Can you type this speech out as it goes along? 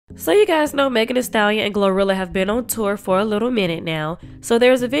So you guys know Megan Thee Stallion and Glorilla have been on tour for a little minute now. So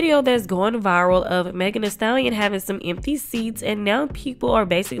there's a video that's going viral of Megan Thee Stallion having some empty seats, and now people are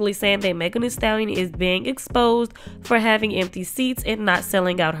basically saying that Megan Thee Stallion is being exposed for having empty seats and not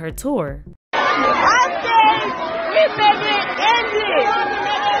selling out her tour.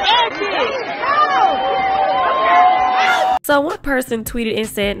 So one person tweeted and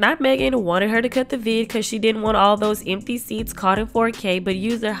said, not Megan wanted her to cut the vid because she didn't want all those empty seats caught in 4K, but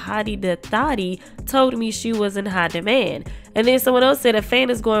user Hottie the Thotty told me she was in high demand. And then someone else said a fan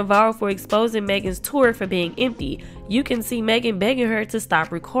is going viral for exposing Megan's tour for being empty. You can see Megan begging her to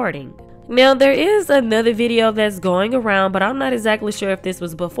stop recording. Now there is another video that's going around, but I'm not exactly sure if this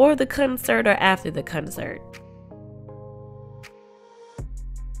was before the concert or after the concert.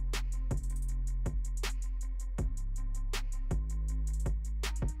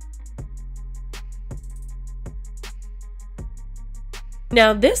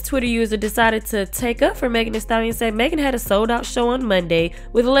 Now, this Twitter user decided to take up for Megan Thee Stallion and said Megan had a sold-out show on Monday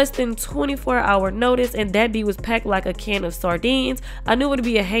with less than 24-hour notice, and that beat was packed like a can of sardines. I knew it would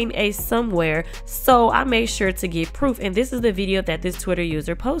be a hating ace somewhere, so I made sure to get proof, and this is the video that this Twitter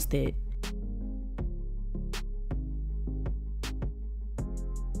user posted.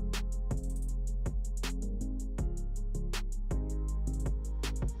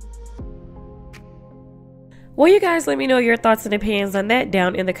 Well, you guys let me know your thoughts and opinions on that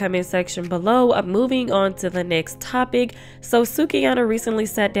down in the comment section below. Moving on to the next topic. So Sukihana recently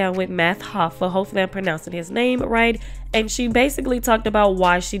sat down with Math Hoffa, hopefully I'm pronouncing his name right, and she basically talked about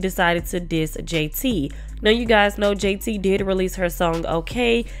why she decided to diss JT. Now you guys know JT did release her song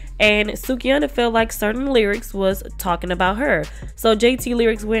Okay, and Sukihana felt like certain lyrics was talking about her. So JT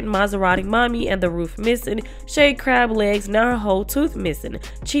lyrics went Maserati mommy and the roof missing, shade crab legs, now her whole tooth missing,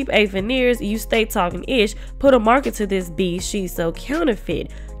 cheap A veneers, you stay talking ish, put a marker to this B, she's so counterfeit.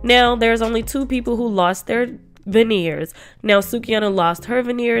 Now there's only two people who lost their veneers. Now Sukihana lost her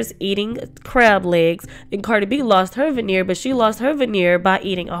veneers eating crab legs, and Cardi B lost her veneer, but she lost her veneer by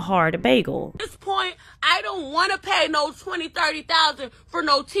eating a hard bagel. At this point, I don't want to pay no 20, 30,000 for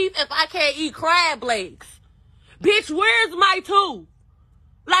no teeth if I can't eat crab legs. Bitch, where's my tooth?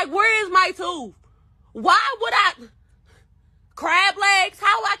 Like, where is my tooth? Why would I? Crab legs?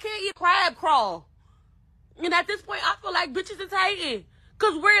 How I can't eat crab crawl? And at this point, I feel like bitches is hating.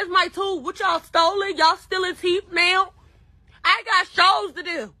 Cause where's my tooth? What y'all stolen? Y'all stealing teeth now? I got shows to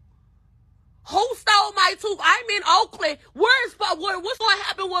do. Who stole my tooth? I'm in Oakland. What's gonna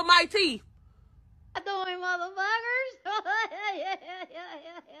happen with my teeth? Doing motherfuckers.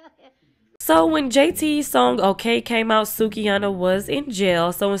 So when JT's song Okay came out, Sukihana was in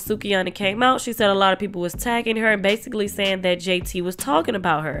jail. So when Sukihana came out, she said a lot of people was tagging her and basically saying that JT was talking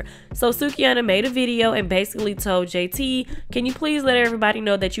about her. So Sukihana made a video and basically told JT, can you please let everybody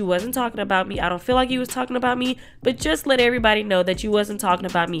know that you wasn't talking about me? I don't feel like you was talking about me, but just let everybody know that you wasn't talking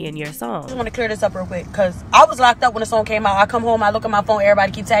about me in your song. I just want to clear this up real quick because I was locked up when the song came out. I come home, I look at my phone,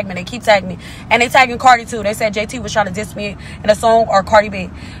 everybody keep tagging me. They keep tagging me. And they tagging Cardi too. They said JT was trying to diss me in a song or Cardi B.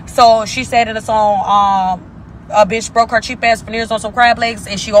 So she said in the song, a bitch broke her cheap ass veneers on some crab legs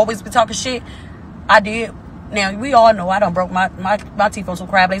and she always be talking shit. I did. Now, we all know I done broke my teeth on some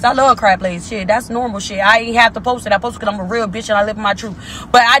crab legs. I love crab legs. Shit, that's normal shit. I ain't have to post it. I post it because I'm a real bitch and I live in my truth.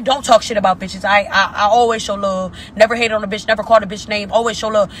 But I don't talk shit about bitches. I always show love. Never hate on a bitch. Never called a bitch name. Always show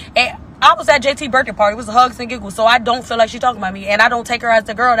love. And I was at JT's birthday party. It was hugs and giggles. So I don't feel like she talking about me. And I don't take her as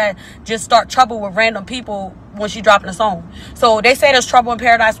the girl that just start trouble with random people when she dropping a song. So they say there's trouble in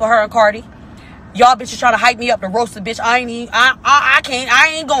paradise with her and Cardi. Y'all bitches trying to hype me up to roast a bitch. I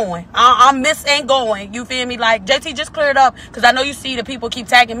ain't going. I'm ain't going. You feel me? Like, JT, just clear it up. Because I know you see the people keep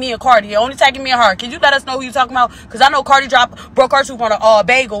tagging me and Cardi. You're only tagging me and her. Can you let us know who you talking about? Because I know Cardi broke her tooth on a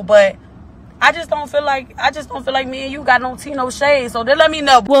bagel, but I just don't feel like me and you got no tea, no shade. So then let me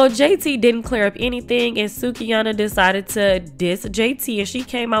know. Well, JT didn't clear up anything, and Sukihana decided to diss JT, and she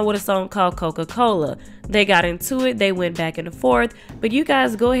came out with a song called Coca-Cola. They got into it, they went back and forth, but you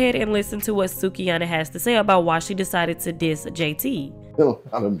guys go ahead and listen to what Sukihana has to say about why she decided to diss JT.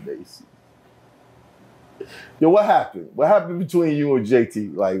 I'm amazing. Yo, what happened? What happened between you and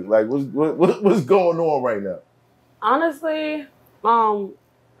JT? Like what's going on right now? Honestly, I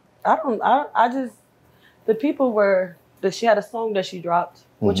just, the people were, she had a song that she dropped,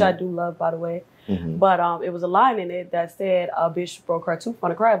 which I do love, by the way. But it was a line in it that said a bitch broke her tooth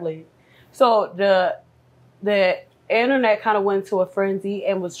on a crab leg. So the internet kind of went to a frenzy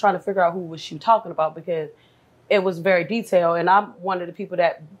and was trying to figure out who was she talking about because it was very detailed. And I'm one of the people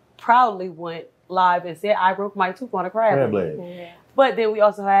that proudly went live and said I broke my tooth on a crab leg. Yeah. But then we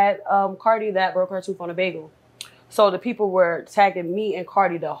also had Cardi that broke her tooth on a bagel. So the people were tagging me and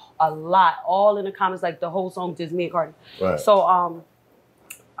Cardi a lot, all in the comments, like the whole song just me and Cardi. Right. So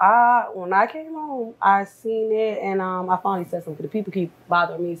when I came home, I seen it and I finally said something. The people keep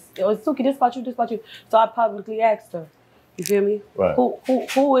bothering me. It was Suki, this about you, this about you. So I publicly asked her. You feel me? Right.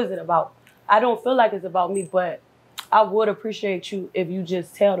 Who is it about? I don't feel like it's about me, but I would appreciate you if you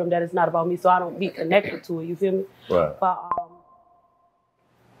just tell them that it's not about me, so I don't be connected to it. You feel me? Right. But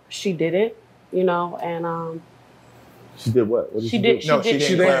she did it, you know, and she did what? What did she did. No, she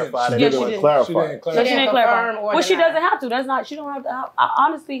didn't clarify that. Yeah, She she didn't did. clarify. So she didn't clarify. Well, she doesn't have to. That's not. She don't have to.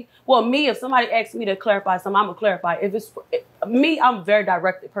 Honestly, well, me, if somebody asks me to clarify something, I'm gonna clarify. If it's me, I'm a very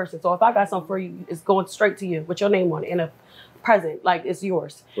directed person. So if I got something for you, it's going straight to you with your name on it in a present, like it's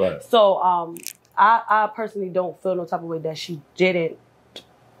yours. Right. So I personally don't feel no type of way that she didn't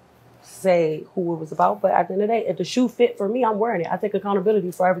say who it was about. But at the end of the day, if the shoe fit for me, I'm wearing it. I take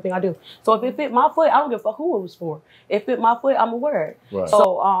accountability for everything I do. So if it fit my foot, I don't give a fuck who it was for. If it fit my foot, I'm gonna wear it. Right.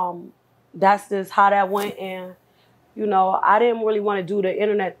 So that's just how that went. And you know, I didn't really want to do the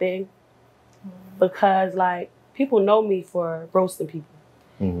internet thing because like people know me for roasting people.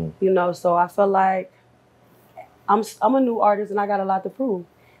 You know, so I feel like I'm a new artist and I got a lot to prove.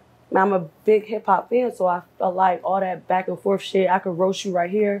 And I'm a big hip hop fan, so I felt like all that back and forth shit, I could roast you right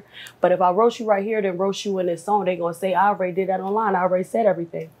here. But if I roast you right here, then roast you in this song, they gonna say, I already did that online. I already said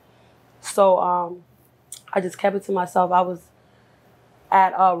everything. So I just kept it to myself. I was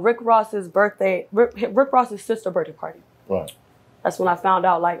at Rick Ross's sister birthday party. Right. That's when I found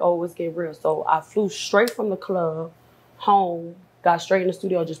out like, oh, it's getting real. So I flew straight from the club home, got straight in the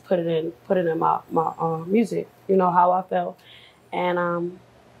studio, just put it in my music. You know how I felt. And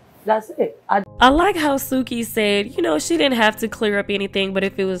that's it. I like how Suki said, you know, she didn't have to clear up anything, but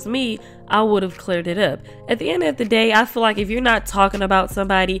if it was me, I would have cleared it up. At the end of the day, I feel like if you're not talking about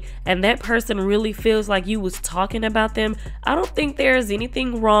somebody and that person really feels like you was talking about them, I don't think there's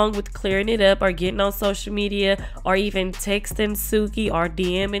anything wrong with clearing it up or getting on social media or even texting Suki or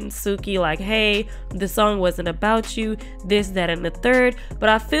DMing Suki like, hey, the song wasn't about you, this, that, and the third. But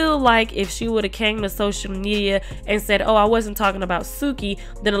I feel like if she would have came to social media and said, oh, I wasn't talking about Suki,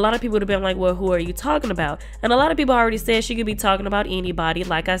 then a lot of people would have been like, well, who are you talking about? And a lot of people already said she could be talking about anybody.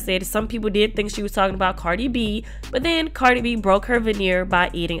 Like I said, some people did think she was talking about Cardi B, but then Cardi B broke her veneer by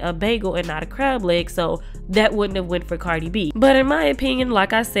eating a bagel and not a crab leg, so that wouldn't have went for Cardi B. But in my opinion,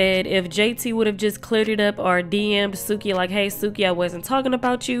 like I said, if JT would have just cleared it up or DM'd Suki like, hey Suki, I wasn't talking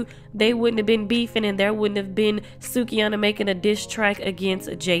about you, they wouldn't have been beefing and there wouldn't have been Sukihana making a diss track against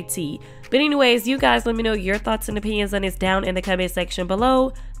JT. But anyways, you guys let me know your thoughts and opinions on this down in the comment section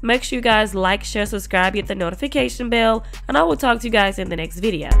below. Make sure you guys like, share, subscribe, hit the notification bell, and I will talk to you guys in the next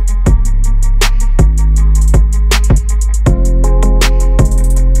video.